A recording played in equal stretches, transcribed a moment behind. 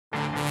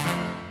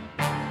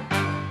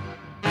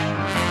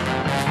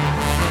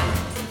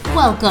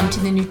Welcome to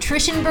the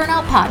Nutrition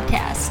Burnout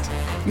Podcast,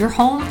 your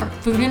home for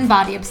food and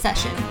body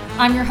obsession.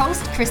 I'm your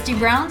host, Christy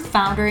Brown,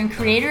 founder and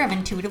creator of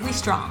Intuitively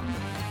Strong.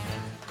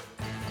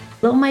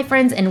 Hello, my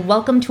friends, and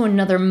welcome to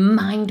another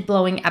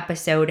mind-blowing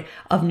episode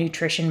of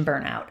Nutrition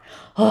Burnout.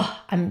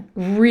 I'm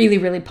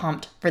really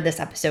pumped for this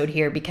episode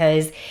here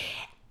because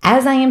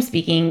as I am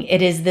speaking,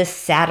 it is the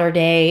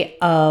Saturday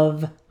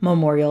of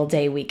Memorial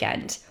Day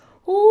weekend.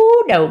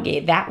 Oh, doggy,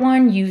 that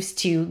one used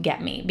to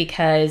get me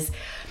because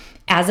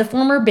as a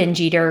former binge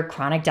eater,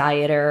 chronic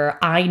dieter,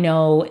 I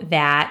know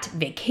that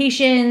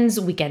vacations,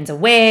 weekends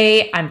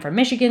away, I'm from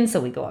Michigan, so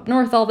we go up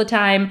north all the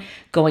time.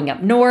 Going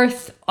up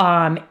north,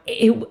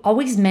 it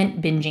always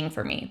meant binging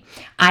for me.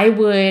 I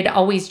would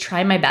always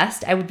try my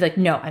best. I would be like,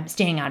 no, I'm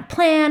staying on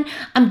plan.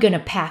 I'm going to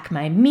pack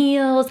my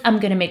meals. I'm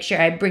going to make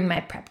sure I bring my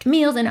prepped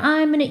meals and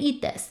I'm going to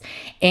eat this.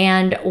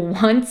 And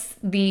once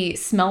the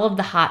smell of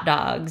the hot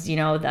dogs,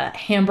 the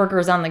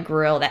hamburgers on the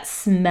grill, that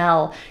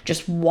smell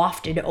just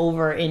wafted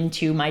over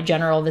into my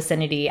general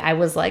vicinity, I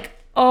was like,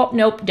 oh,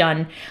 nope,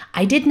 done.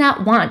 I did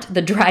not want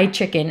the dry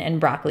chicken and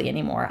broccoli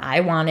anymore. I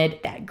wanted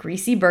that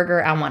greasy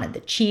burger. I wanted the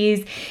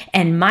cheese.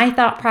 And my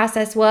thought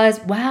process was,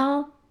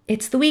 well,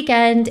 it's the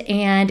weekend.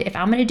 And if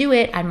I'm going to do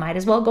it, I might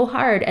as well go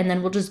hard. And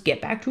then we'll just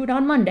get back to it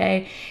on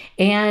Monday.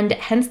 And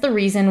hence the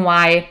reason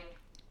why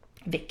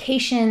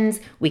vacations,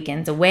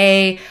 weekends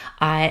away,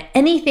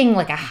 anything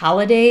like a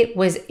holiday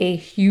was a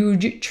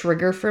huge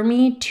trigger for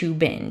me to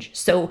binge.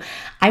 So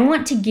I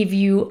want to give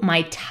you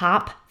my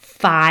top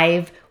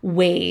 5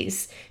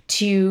 ways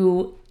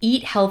to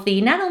eat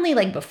healthy, not only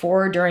like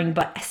before, during,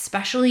 but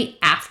especially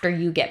after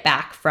you get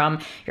back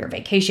from your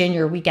vacation,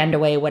 your weekend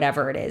away,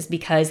 whatever it is,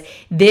 because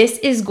this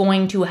is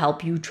going to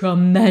help you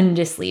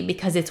tremendously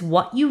because it's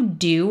what you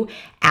do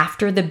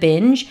after the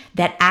binge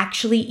that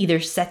actually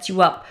either sets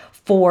you up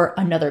for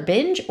another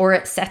binge or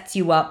it sets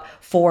you up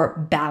for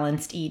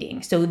balanced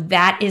eating. So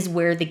that is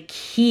where the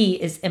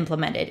key is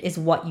implemented, is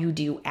what you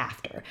do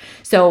after.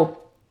 So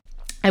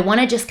I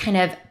want to just kind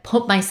of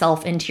put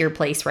myself into your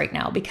place right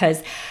now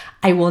because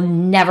I will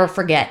never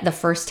forget the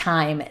first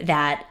time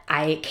that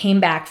I came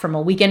back from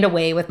a weekend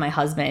away with my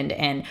husband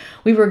and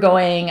we were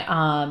going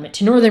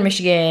to Northern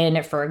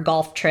Michigan for a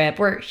golf trip.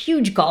 We're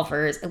huge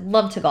golfers. I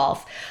love to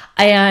golf.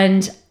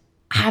 And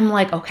I'm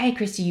like, okay,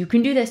 Christy, you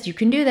can do this. You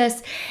can do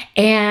this.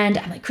 And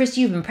I'm like,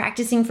 Christy, you've been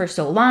practicing for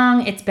so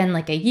long. It's been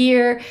like a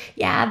year.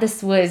 Yeah,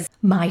 this was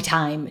my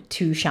time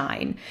to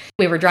shine.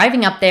 We were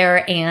driving up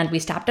there and we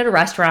stopped at a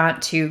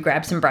restaurant to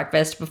grab some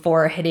breakfast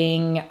before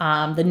hitting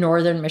the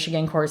Northern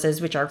Michigan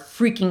courses, which are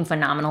freaking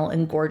phenomenal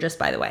and gorgeous,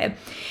 by the way.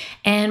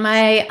 And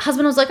my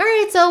husband was like, all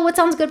right, so what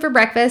sounds good for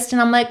breakfast?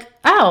 And I'm like,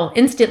 oh,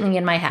 instantly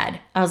in my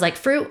head, I was like,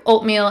 fruit,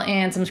 oatmeal,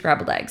 and some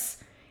scrambled eggs.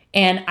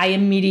 And I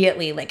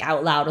immediately, like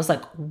out loud, was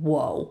like,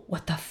 whoa,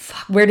 what the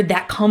fuck? Where did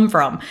that come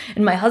from?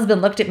 And my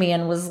husband looked at me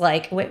and was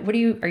like, what are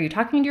you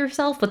talking to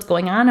yourself? What's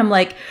going on? I'm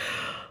like,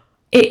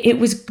 it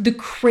was the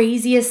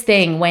craziest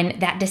thing when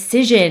that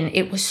decision,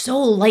 it was so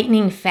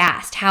lightning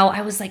fast, how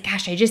I was like,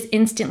 gosh, I just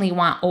instantly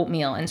want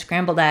oatmeal and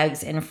scrambled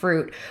eggs and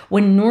fruit,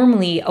 when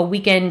normally a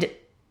weekend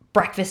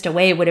breakfast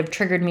away would have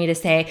triggered me to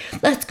say,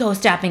 let's go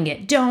stop and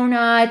get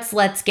donuts.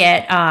 Let's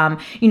get,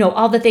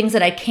 all the things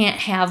that I can't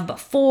have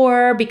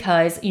before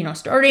because,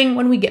 starting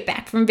when we get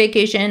back from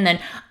vacation, then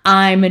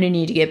I'm going to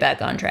need to get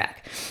back on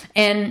track.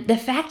 And the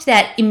fact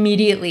that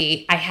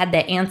immediately I had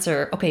that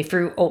answer, okay,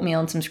 fruit,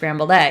 oatmeal, and some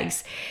scrambled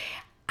eggs,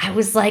 I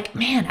was like,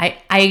 man,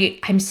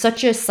 I'm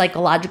such a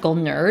psychological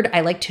nerd. I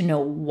like to know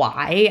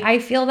why I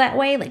feel that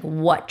way, like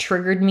what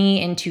triggered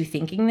me into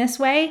thinking this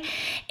way.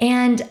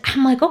 And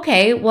I'm like,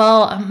 okay,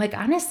 well,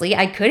 honestly,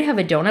 I could have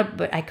a donut,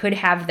 but I could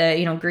have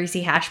the,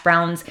 greasy hash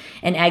browns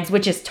and eggs,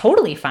 which is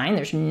totally fine.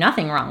 There's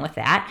nothing wrong with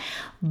that.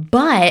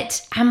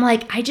 But I'm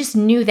like, I just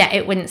knew that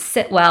it wouldn't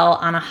sit well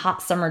on a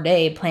hot summer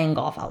day playing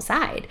golf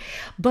outside.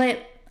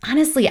 But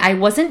honestly, I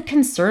wasn't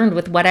concerned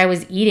with what I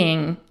was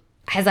eating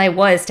as I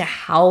was to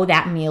how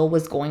that meal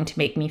was going to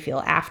make me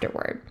feel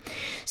afterward.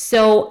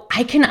 So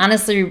I can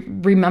honestly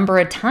remember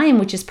a time,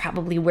 which is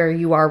probably where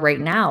you are right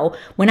now,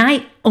 when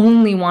I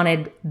only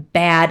wanted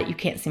bad, you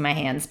can't see my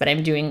hands, but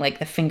I'm doing like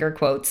the finger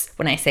quotes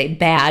when I say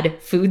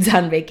bad foods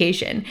on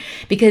vacation,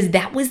 because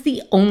that was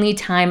the only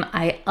time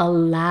I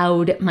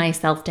allowed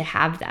myself to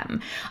have them.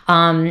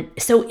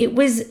 So it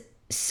was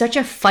such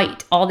a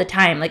fight all the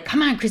time. Like,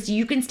 come on, Christy,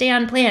 you can stay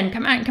on plan.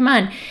 Come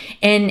on.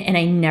 And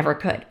I never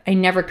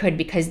could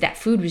because that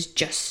food was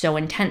just so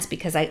intense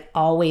because I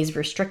always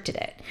restricted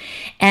it.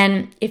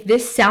 And if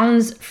this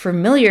sounds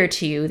familiar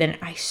to you, then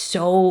I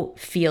so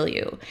feel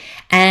you.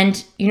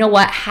 And you know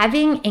what?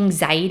 Having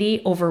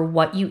anxiety over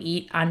what you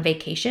eat on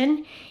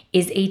vacation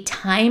is a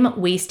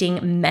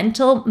time-wasting,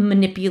 mental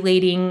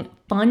manipulating,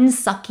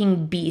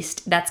 fun-sucking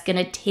beast that's going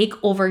to take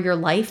over your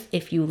life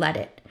if you let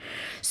it.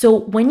 So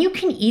when you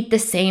can eat the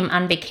same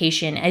on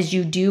vacation as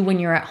you do when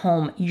you're at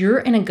home, you're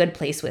in a good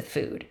place with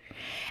food.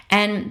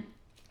 And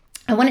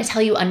I want to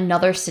tell you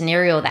another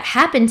scenario that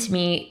happened to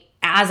me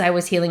as I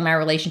was healing my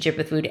relationship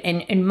with food.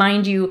 And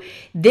mind you,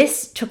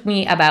 this took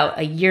me about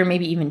a year,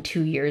 maybe even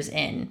 2 years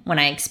in when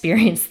I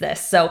experienced this.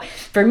 So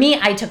for me,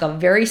 I took a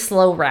very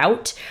slow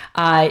route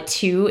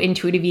to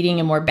intuitive eating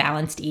and more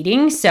balanced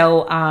eating.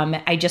 So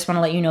I just want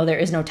to let you know there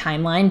is no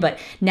timeline, but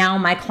now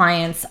my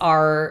clients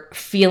are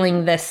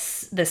feeling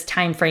this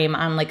time frame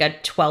on like a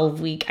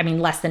 12-week,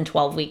 less than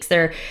 12 weeks.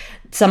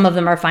 Some of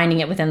them are finding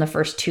it within the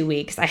first 2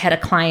 weeks. I had a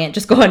client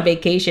just go on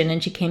vacation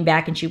and she came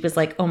back and she was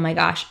like, oh my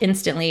gosh,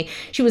 instantly.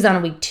 She was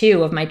on week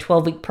 2 of my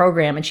 12-week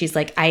program and she's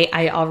like,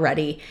 I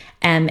already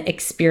am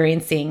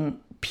experiencing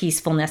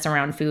peacefulness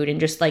around food, and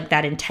just like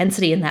that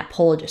intensity and that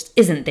pull just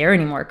isn't there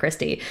anymore,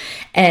 Christy.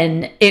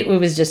 And it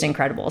was just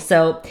incredible.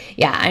 So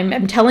yeah,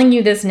 I'm telling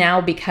you this now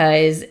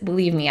because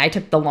believe me, I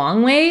took the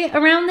long way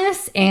around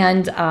this,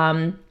 and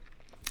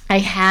I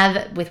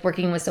have, with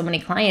working with so many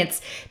clients,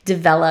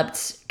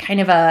 developed kind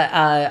of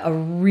a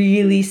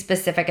really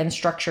specific and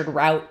structured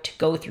route to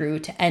go through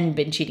to end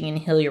binge eating and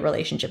heal your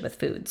relationship with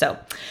food. So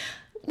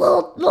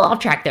little off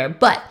track there.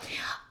 But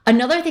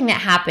another thing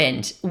that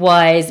happened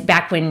was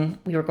back when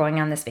we were going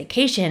on this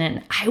vacation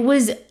and I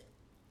was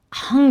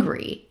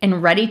hungry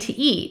and ready to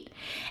eat.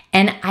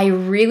 And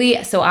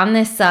so on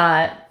this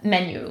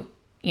menu,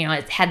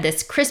 it had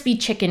this crispy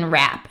chicken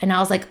wrap, and I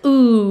was like,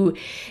 ooh,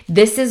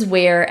 this is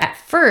where at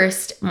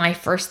first my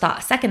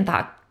second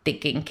thought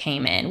thinking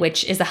came in,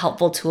 which is a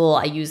helpful tool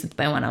I use with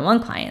my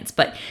one-on-one clients.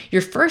 But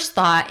your first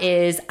thought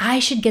is, I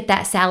should get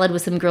that salad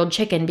with some grilled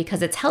chicken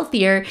because it's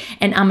healthier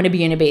and I'm going to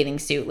be in a bathing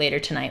suit later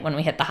tonight when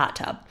we hit the hot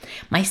tub.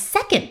 My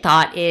second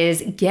thought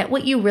is, get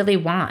what you really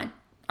want.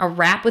 A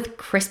wrap with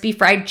crispy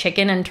fried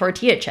chicken and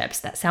tortilla chips.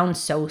 That sounds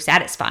so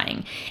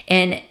satisfying.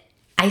 And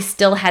I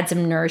still had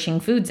some nourishing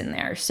foods in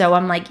there. So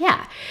I'm like,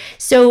 yeah.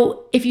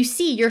 So if you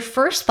see, your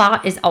first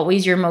thought is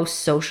always your most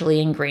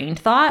socially ingrained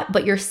thought,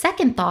 but your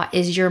second thought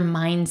is your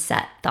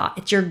mindset thought.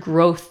 It's your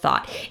growth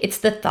thought. It's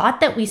the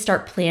thought that we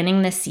start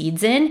planting the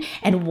seeds in.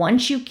 And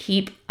once you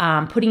keep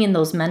putting in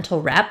those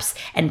mental reps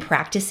and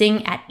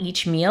practicing at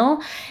each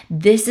meal,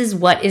 this is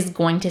what is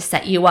going to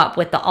set you up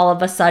with the all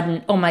of a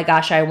sudden, oh my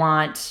gosh, I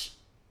want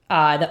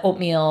the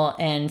oatmeal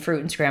and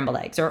fruit and scrambled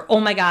eggs. Or, oh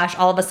my gosh,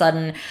 all of a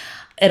sudden,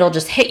 it'll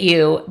just hit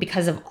you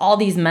because of all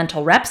these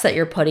mental reps that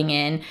you're putting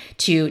in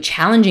to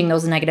challenging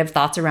those negative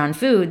thoughts around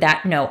food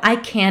that, no, I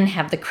can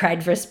have the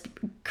crispy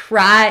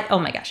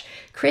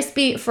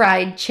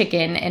fried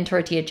chicken and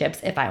tortilla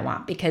chips if I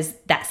want, because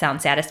that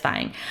sounds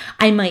satisfying.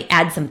 I might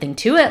add something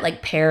to it,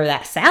 like pair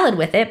that salad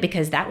with it,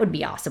 because that would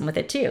be awesome with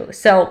it too.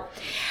 So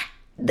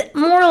the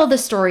moral of the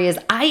story is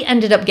I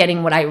ended up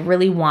getting what I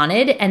really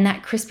wanted, and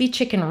that crispy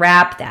chicken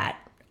wrap, that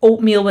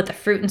oatmeal with the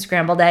fruit and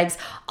scrambled eggs,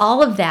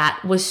 all of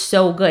that was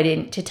so good.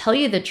 And to tell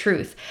you the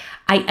truth,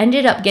 I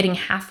ended up getting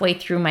halfway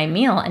through my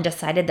meal and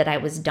decided that I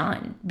was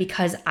done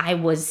because I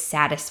was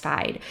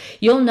satisfied.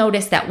 You'll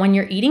notice that when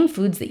you're eating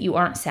foods that you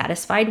aren't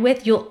satisfied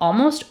with, you'll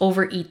almost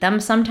overeat them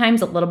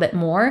sometimes a little bit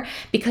more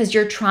because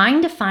you're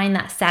trying to find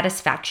that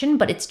satisfaction,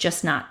 but it's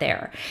just not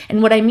there.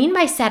 And what I mean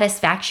by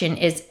satisfaction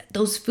is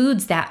those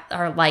foods that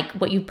are like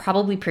what you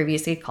probably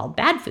previously called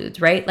bad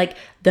foods, right? Like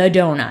the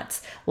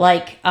donuts,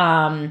 like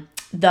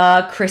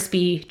the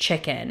crispy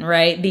chicken,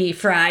 right? The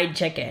fried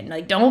chicken,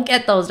 like don't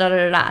get those,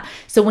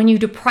 So when you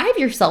deprive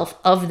yourself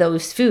of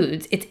those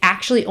foods, it's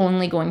actually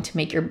only going to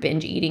make your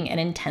binge eating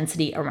and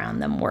intensity around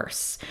them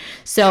worse.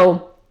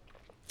 So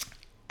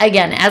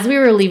again, as we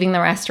were leaving the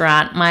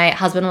restaurant, my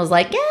husband was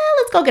like, yeah,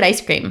 let's go get ice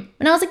cream.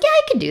 And I was like, yeah,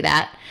 I can do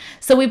that.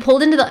 So we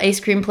pulled into the ice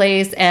cream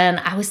place and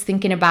I was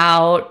thinking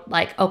about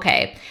like,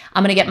 okay,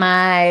 I'm going to get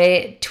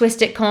my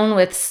Twist-It cone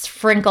with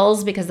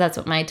sprinkles because that's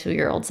what my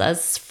 2-year-old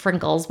says,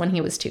 sprinkles. When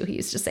he was 2, he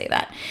used to say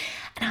that.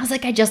 And I was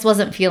like, I just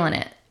wasn't feeling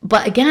it.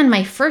 But again,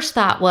 my first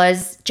thought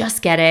was,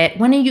 just get it.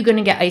 When are you going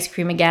to get ice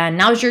cream again?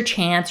 Now's your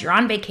chance. You're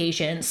on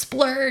vacation.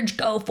 Splurge,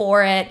 go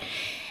for it.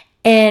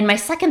 And my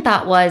second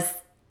thought was,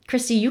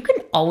 Christy, you can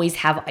always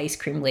have ice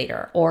cream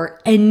later or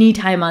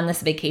anytime on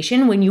this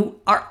vacation when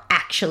you are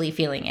actually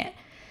feeling it.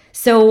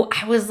 So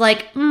I was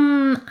like,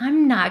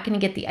 I'm not going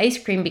to get the ice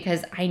cream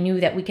because I knew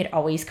that we could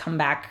always come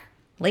back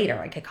later.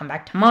 I could come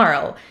back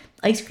tomorrow.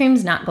 Ice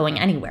cream's not going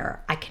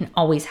anywhere. I can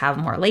always have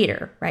more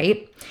later,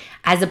 right?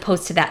 As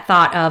opposed to that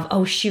thought of,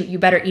 oh shoot, you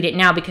better eat it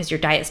now because your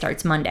diet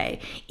starts Monday,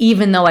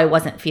 even though I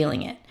wasn't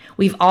feeling it.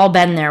 We've all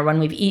been there when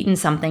we've eaten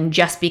something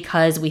just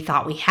because we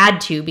thought we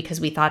had to,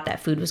 because we thought that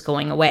food was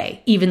going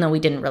away, even though we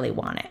didn't really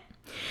want it.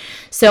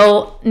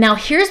 So now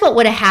here's what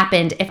would have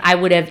happened if I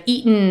would have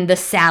eaten the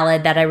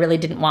salad that I really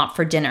didn't want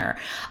for dinner.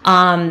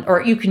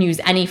 Or you can use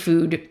any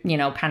food,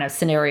 kind of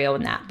scenario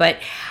in that. But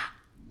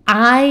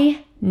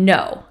I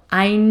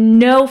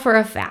know for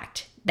a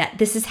fact that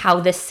this is how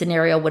this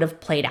scenario would have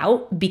played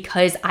out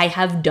because I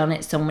have done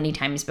it so many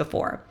times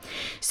before.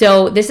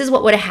 So this is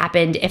what would have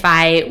happened if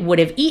I would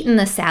have eaten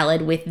the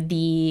salad with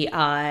the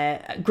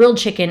grilled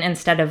chicken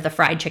instead of the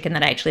fried chicken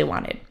that I actually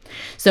wanted.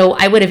 So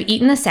I would have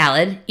eaten the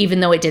salad, even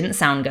though it didn't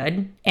sound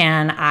good,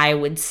 and I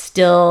would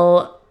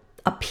still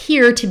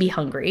appear to be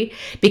hungry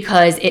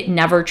because it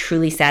never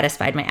truly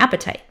satisfied my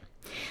appetite.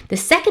 The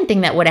second thing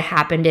that would have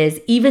happened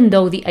is, even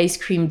though the ice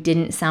cream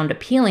didn't sound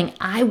appealing,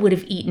 I would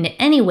have eaten it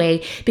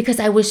anyway because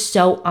I was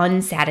so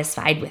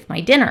unsatisfied with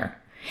my dinner.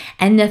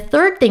 And the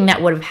third thing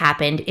that would have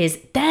happened is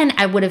then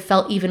I would have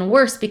felt even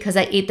worse because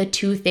I ate the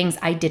two things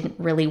I didn't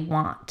really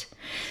want.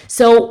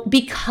 So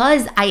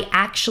because I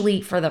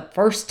actually, for the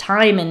first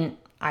time in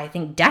I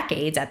think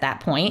decades at that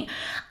point,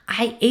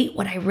 I ate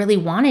what I really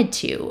wanted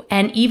to.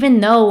 And even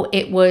though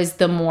it was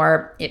the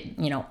more,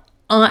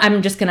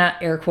 I'm just going to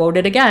air quote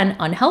it again,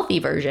 unhealthy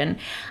version,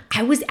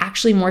 I was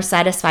actually more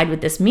satisfied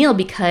with this meal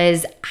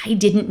because I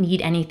didn't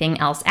need anything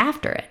else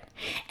after it.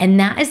 And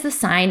that is the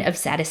sign of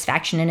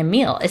satisfaction in a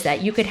meal, is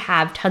that you could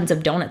have tons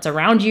of donuts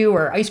around you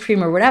or ice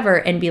cream or whatever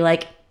and be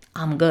like,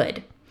 I'm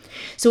good.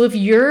 So if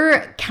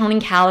you're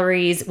counting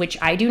calories, which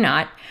I do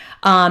not,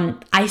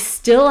 I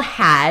still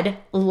had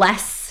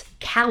less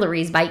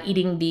calories by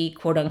eating the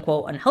quote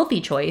unquote unhealthy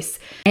choice.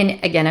 And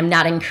again, I'm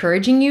not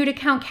encouraging you to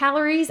count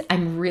calories.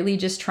 I'm really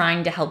just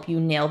trying to help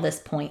you nail this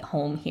point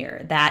home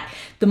here, that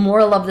the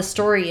moral of the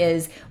story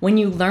is when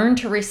you learn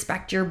to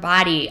respect your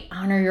body,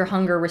 honor your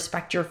hunger,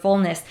 respect your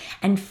fullness,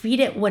 and feed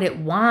it what it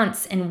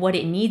wants and what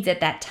it needs at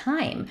that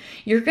time,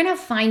 you're going to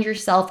find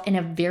yourself in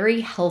a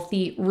very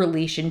healthy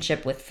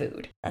relationship with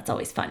food. That's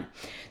always fun.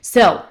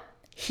 So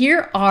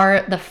here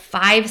are the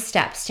 5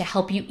 steps to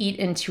help you eat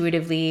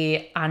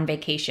intuitively on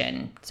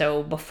vacation.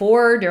 So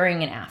before,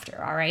 during, and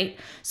after, all right?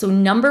 So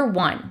number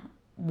 1,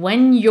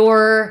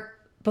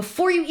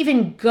 before you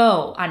even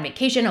go on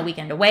vacation, a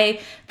weekend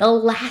away, the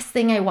last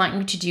thing I want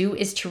you to do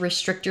is to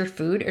restrict your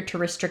food or to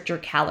restrict your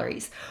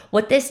calories.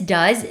 What this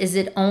does is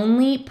it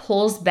only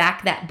pulls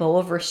back that bow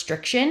of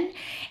restriction,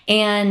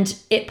 and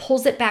it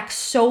pulls it back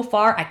so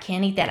far. I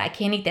can't eat that. I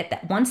can't eat that.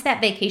 That once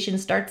that vacation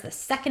starts, the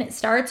second it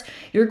starts,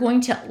 you're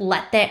going to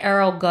let that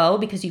arrow go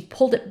because you've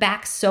pulled it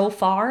back so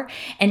far,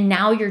 and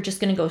now you're just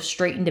going to go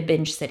straight into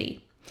binge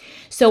city.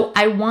 So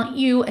I want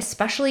you,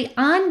 especially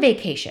on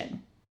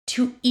vacation,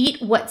 to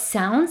eat what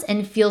sounds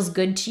and feels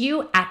good to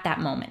you at that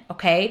moment,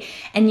 okay?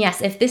 And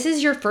yes, if this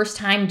is your first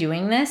time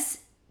doing this,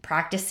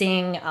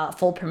 practicing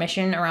full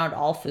permission around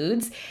all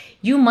foods,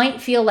 you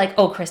might feel like,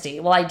 oh, Christy,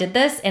 well, I did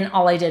this and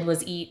all I did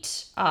was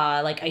eat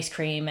like ice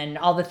cream and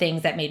all the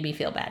things that made me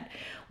feel bad.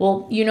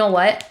 Well, you know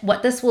what?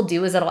 What this will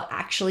do is it'll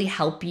actually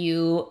help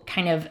you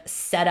kind of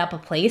set up a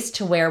place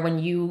to where when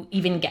you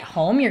even get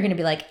home, you're going to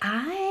be like,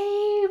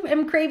 I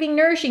am craving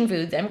nourishing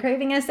foods. I'm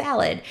craving a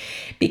salad.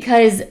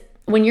 Because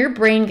when your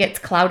brain gets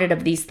clouded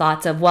of these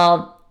thoughts of,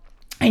 well,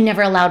 I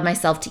never allowed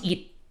myself to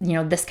eat,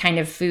 this kind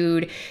of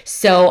food,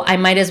 so I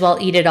might as well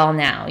eat it all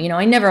now.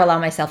 I never allow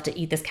myself to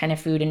eat this kind of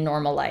food in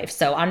normal life.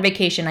 So on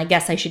vacation, I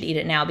guess I should eat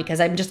it now because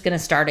I'm just going to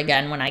start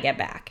again when I get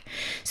back.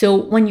 So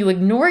when you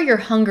ignore your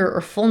hunger or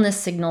fullness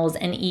signals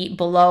and eat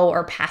below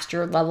or past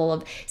your level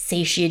of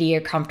satiety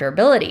or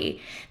comfortability,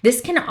 this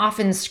can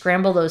often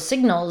scramble those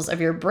signals of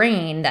your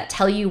brain that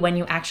tell you when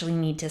you actually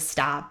need to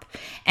stop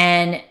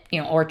and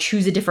or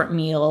choose a different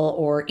meal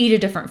or eat a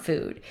different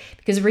food.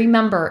 Because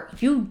remember,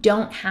 you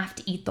don't have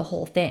to eat the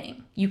whole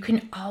thing. You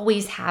can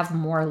always have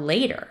more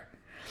later.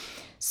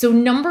 So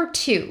number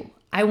 2,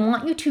 I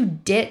want you to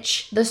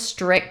ditch the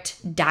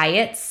strict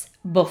diets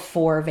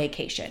before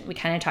vacation. We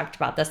kind of talked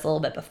about this a little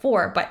bit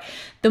before, but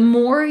the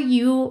more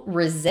you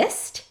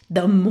resist,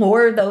 the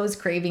more those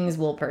cravings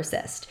will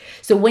persist.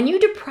 So when you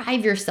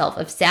deprive yourself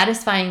of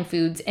satisfying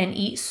foods and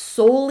eat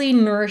solely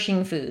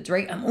nourishing foods,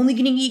 right? I'm only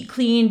going to eat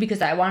clean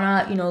because I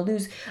want to,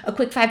 lose a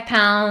quick 5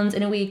 pounds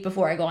in a week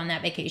before I go on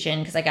that vacation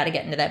because I got to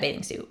get into that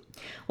bathing suit.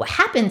 What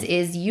happens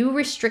is you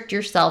restrict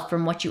yourself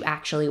from what you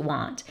actually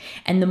want.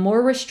 And the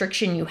more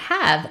restriction you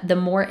have, the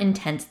more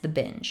intense the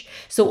binge.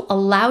 So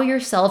allow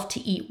yourself to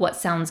eat what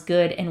sounds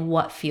good and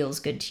what feels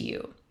good to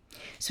you.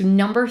 So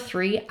number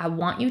 3, I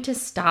want you to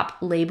stop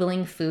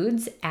labeling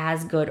foods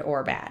as good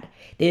or bad.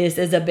 This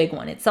is a big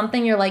one. It's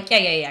something you're like,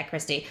 yeah,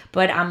 Christy.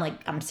 But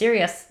I'm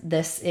serious.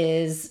 This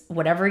is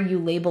whatever you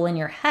label in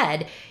your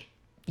head.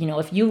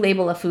 If you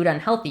label a food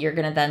unhealthy, you're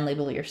going to then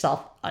label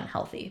yourself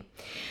unhealthy.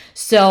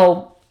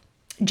 So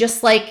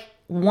just like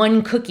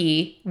one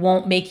cookie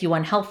won't make you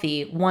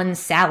unhealthy, one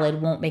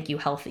salad won't make you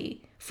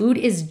healthy. Food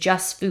is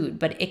just food,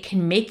 but it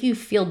can make you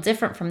feel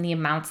different from the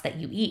amounts that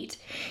you eat.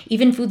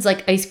 Even foods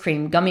like ice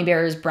cream, gummy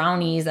bears,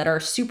 brownies that are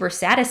super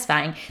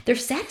satisfying, they're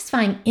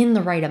satisfying in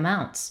the right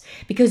amounts.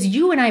 Because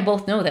you and I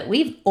both know that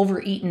we've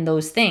overeaten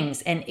those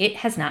things and it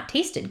has not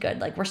tasted good.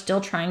 Like we're still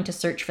trying to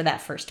search for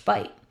that first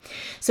bite.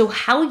 So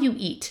how you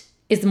eat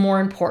is more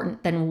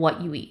important than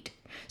what you eat.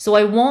 So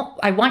I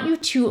want you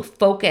to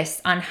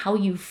focus on how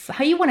you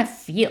want to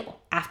feel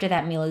after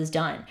that meal is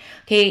done.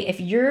 Okay, if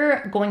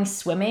you're going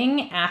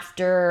swimming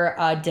after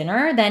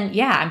dinner, then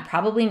yeah, I'm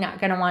probably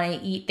not going to want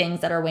to eat things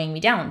that are weighing me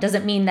down.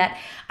 Doesn't mean that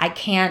I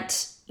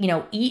can't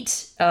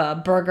eat a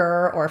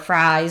burger or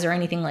fries or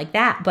anything like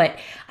that, but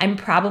I'm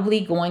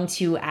probably going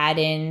to add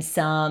in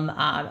some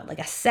like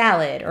a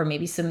salad or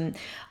maybe some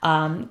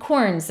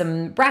corn,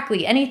 some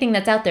broccoli, anything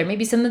that's out there,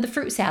 maybe some of the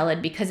fruit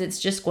salad because it's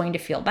just going to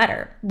feel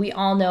better. We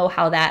all know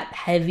how that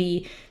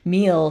heavy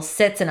meal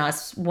sits in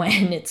us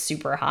when it's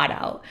super hot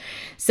out.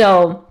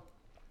 So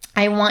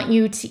I want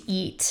you to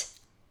eat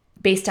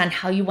based on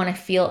how you want to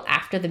feel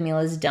after the meal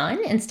is done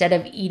instead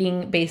of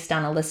eating based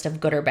on a list of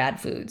good or bad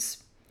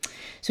foods.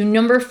 So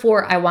number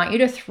 4, I want you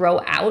to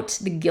throw out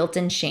the guilt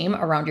and shame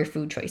around your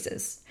food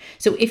choices.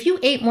 So if you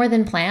ate more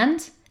than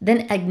planned,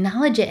 then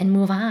acknowledge it and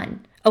move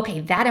on. Okay,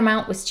 that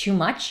amount was too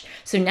much.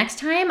 So next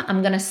time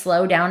I'm going to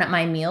slow down at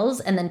my meals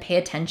and then pay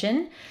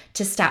attention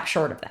to stop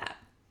short of that.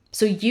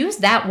 So use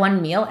that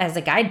one meal as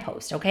a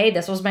guidepost, okay?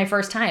 This was my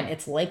first time.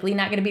 It's likely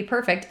not going to be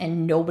perfect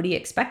and nobody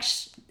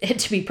expects it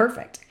to be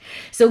perfect.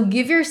 So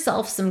give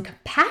yourself some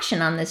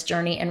compassion on this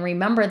journey and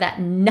remember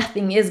that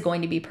nothing is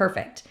going to be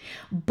perfect.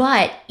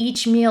 But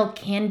each meal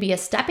can be a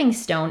stepping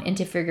stone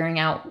into figuring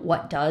out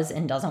what does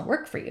and doesn't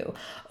work for you.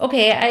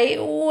 Okay, I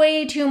ate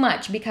way too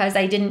much because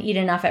I didn't eat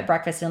enough at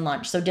breakfast and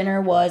lunch. So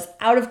dinner was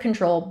out of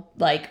control,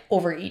 like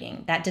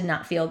overeating. That did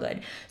not feel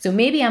good. So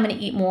maybe I'm going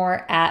to eat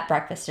more at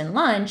breakfast and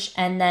lunch,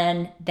 and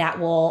then that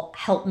will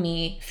help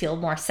me feel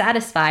more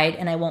satisfied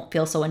and I won't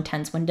feel so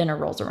intense when dinner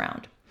rolls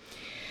around.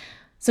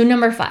 So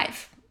number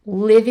 5,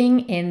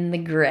 living in the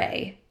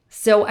gray.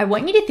 So I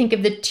want you to think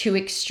of the 2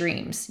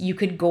 extremes you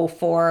could go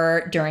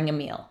for during a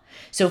meal.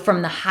 So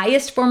from the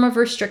highest form of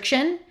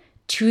restriction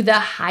to the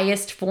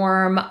highest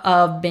form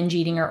of binge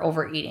eating or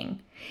overeating.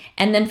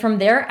 And then from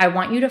there, I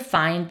want you to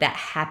find that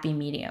happy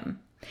medium.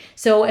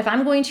 So if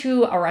I'm going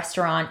to a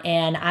restaurant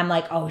and I'm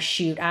like, oh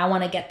shoot, I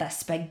want to get the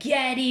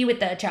spaghetti with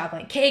the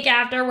chocolate cake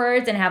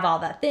afterwards and have all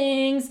the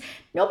things,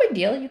 no big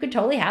deal. You could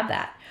totally have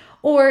that.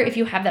 Or if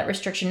you have that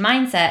restriction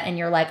mindset and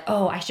you're like,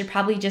 oh, I should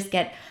probably just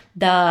get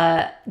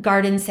the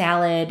garden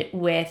salad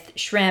with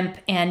shrimp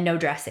and no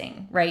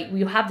dressing, right?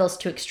 You have those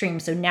 2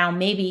 extremes. So now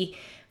maybe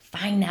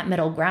find that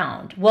middle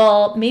ground.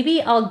 Well, maybe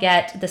I'll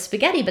get the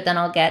spaghetti, but then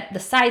I'll get the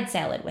side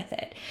salad with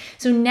it.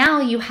 So now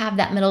you have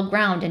that middle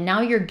ground and now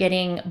you're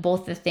getting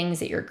both the things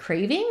that you're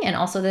craving and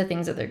also the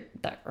things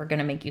that are going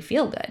to make you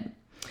feel good.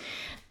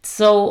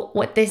 So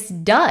what this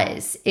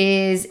does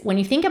is when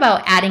you think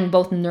about adding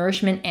both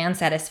nourishment and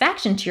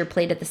satisfaction to your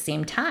plate at the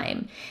same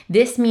time,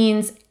 this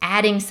means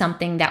adding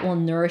something that will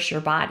nourish your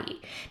body,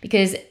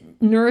 because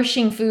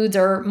nourishing foods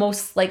are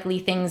most likely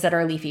things that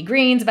are leafy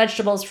greens,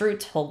 vegetables,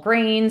 fruits, whole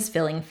grains,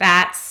 filling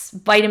fats,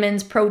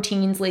 vitamins,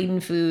 proteins,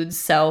 laden foods.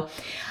 So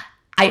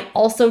I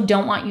also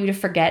don't want you to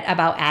forget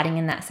about adding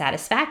in that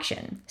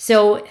satisfaction.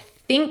 So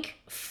think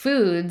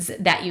foods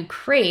that you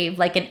crave,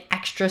 like an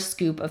extra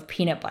scoop of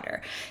peanut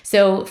butter.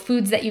 So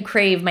foods that you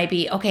crave might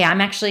be, okay, I'm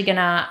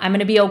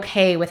gonna be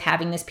okay with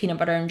having this peanut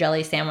butter and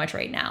jelly sandwich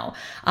right now.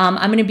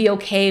 I'm gonna be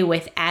okay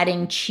with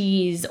adding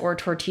cheese or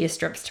tortilla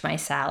strips to my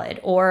salad,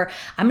 or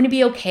I'm gonna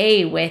be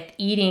okay with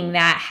eating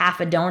that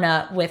half a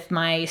donut with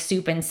my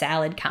soup and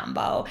salad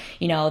combo,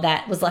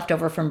 that was left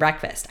over from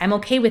breakfast. I'm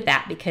okay with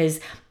that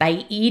because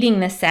by eating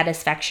this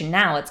satisfaction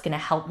now, it's gonna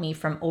help me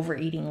from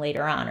overeating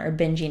later on or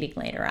binge eating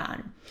later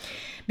on.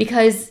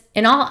 Because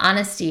in all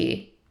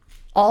honesty,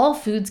 all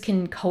foods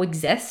can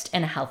coexist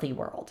in a healthy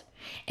world.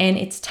 And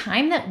it's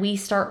time that we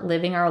start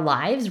living our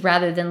lives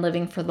rather than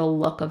living for the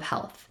look of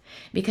health.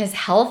 Because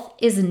health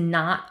is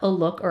not a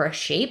look or a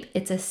shape,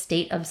 it's a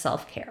state of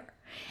self-care.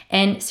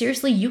 And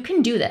seriously, you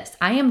can do this.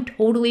 I am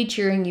totally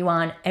cheering you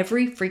on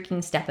every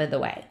freaking step of the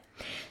way.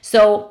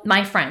 So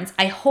my friends,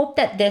 I hope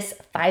that this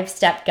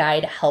 5-step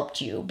guide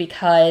helped you,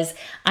 because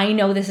I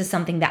know this is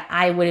something that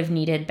I would have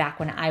needed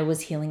back when I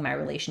was healing my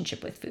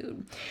relationship with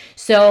food.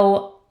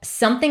 So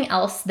something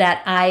else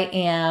that I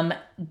am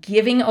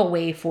giving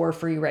away for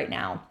free right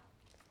now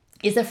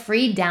is a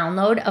free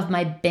download of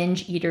my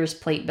Binge Eaters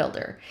Plate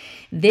Builder.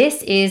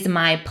 This is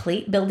my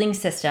plate building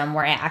system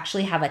where I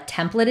actually have a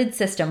templated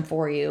system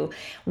for you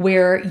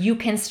where you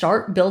can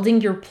start building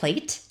your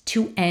plate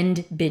to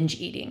end binge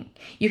eating.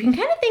 You can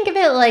kind of think of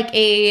it like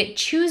a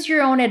choose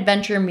your own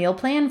adventure meal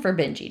plan for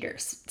binge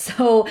eaters.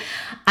 So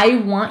I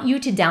want you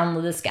to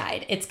download this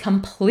guide. It's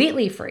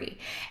completely free.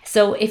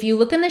 So if you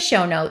look in the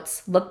show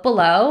notes, look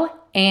below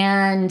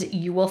and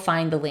you will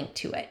find the link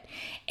to it.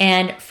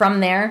 And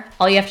from there,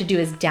 all you have to do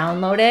is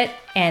download it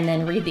and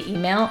then read the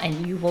email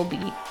and you will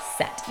be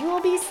set. You will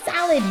be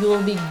solid. You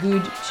will be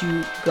good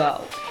to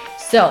go.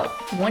 So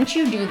once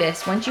you do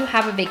this, once you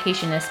have a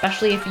vacation,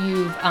 especially if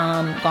you've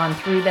gone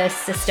through this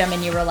system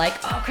and you were like,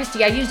 oh,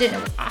 Christy, I used it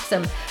and it was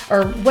awesome,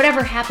 or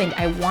whatever happened,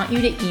 I want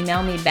you to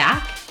email me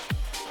back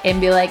and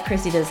be like,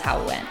 Christy, this is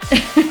how it went,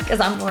 because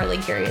I'm really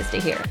curious to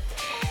hear.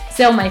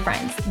 So my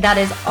friends, that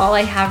is all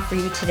I have for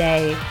you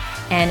today.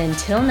 And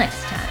until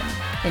next time,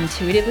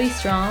 intuitively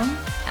strong,